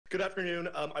Good afternoon.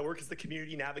 I work as the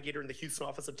community navigator in the Houston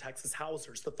office of Texas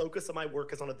Housers. The focus of my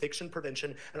work is on eviction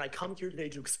prevention, and I come here today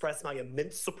to express my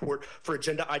immense support for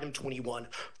Agenda Item 21.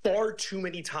 Far too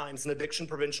many times in eviction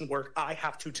prevention work, I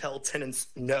have to tell tenants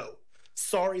no.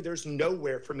 Sorry, there's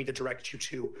nowhere for me to direct you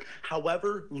to.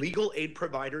 However, legal aid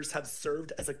providers have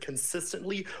served as a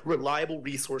consistently reliable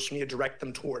resource for me to direct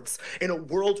them towards. In a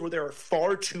world where there are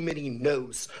far too many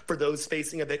no's for those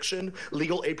facing eviction,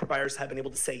 legal aid providers have been able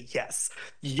to say yes.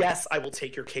 Yes, I will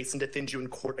take your case and defend you in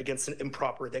court against an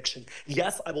improper eviction.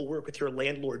 Yes, I will work with your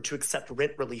landlord to accept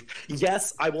rent relief.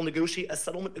 Yes, I will negotiate a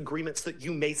settlement agreement so that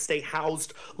you may stay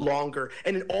housed longer.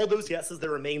 And in all those yeses,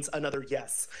 there remains another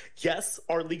yes. Yes,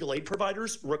 our legal aid providers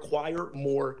require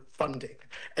more funding.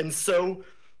 And so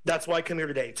that's why I come here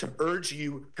today to urge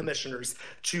you, commissioners,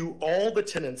 to all the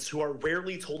tenants who are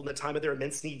rarely told in the time of their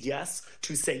immense need yes,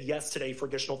 to say yes today for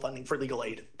additional funding for legal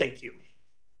aid. Thank you.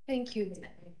 Thank you.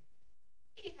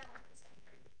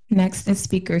 Next is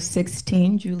Speaker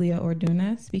 16, Julia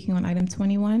Orduña, speaking on item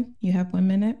 21. You have 1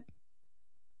 minute.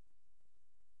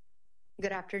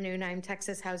 Good afternoon. I'm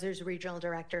Texas Housers Regional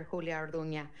Director Julia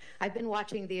Orduña. I've been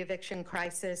watching the eviction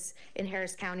crisis in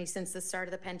Harris County since the start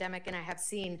of the pandemic, and I have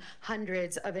seen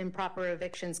hundreds of improper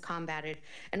evictions combated.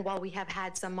 And while we have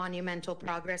had some monumental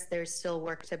progress, there's still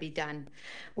work to be done.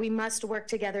 We must work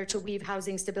together to weave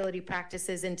housing stability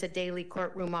practices into daily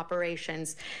courtroom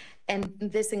operations. And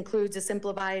this includes a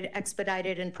simplified,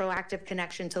 expedited, and proactive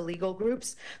connection to legal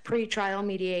groups, pre-trial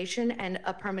mediation, and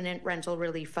a permanent rental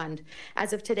relief fund.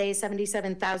 As of today,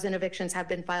 77,000 evictions have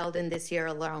been filed in this year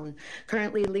alone.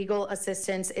 Currently, legal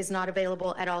assistance is not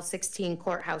available at all 16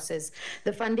 courthouses.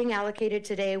 The funding allocated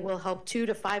today will help 2,000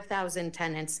 to 5,000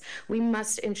 tenants. We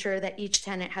must ensure that each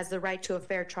tenant has the right to a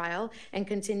fair trial, and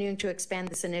continuing to expand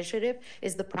this initiative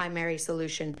is the primary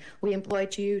solution. We employ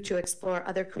you to explore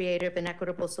other creative and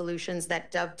equitable solutions that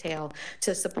dovetail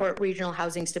to support regional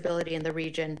housing stability in the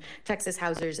region. Texas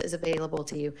Housers is available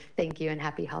to you. Thank you and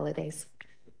happy holidays.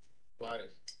 Gladys.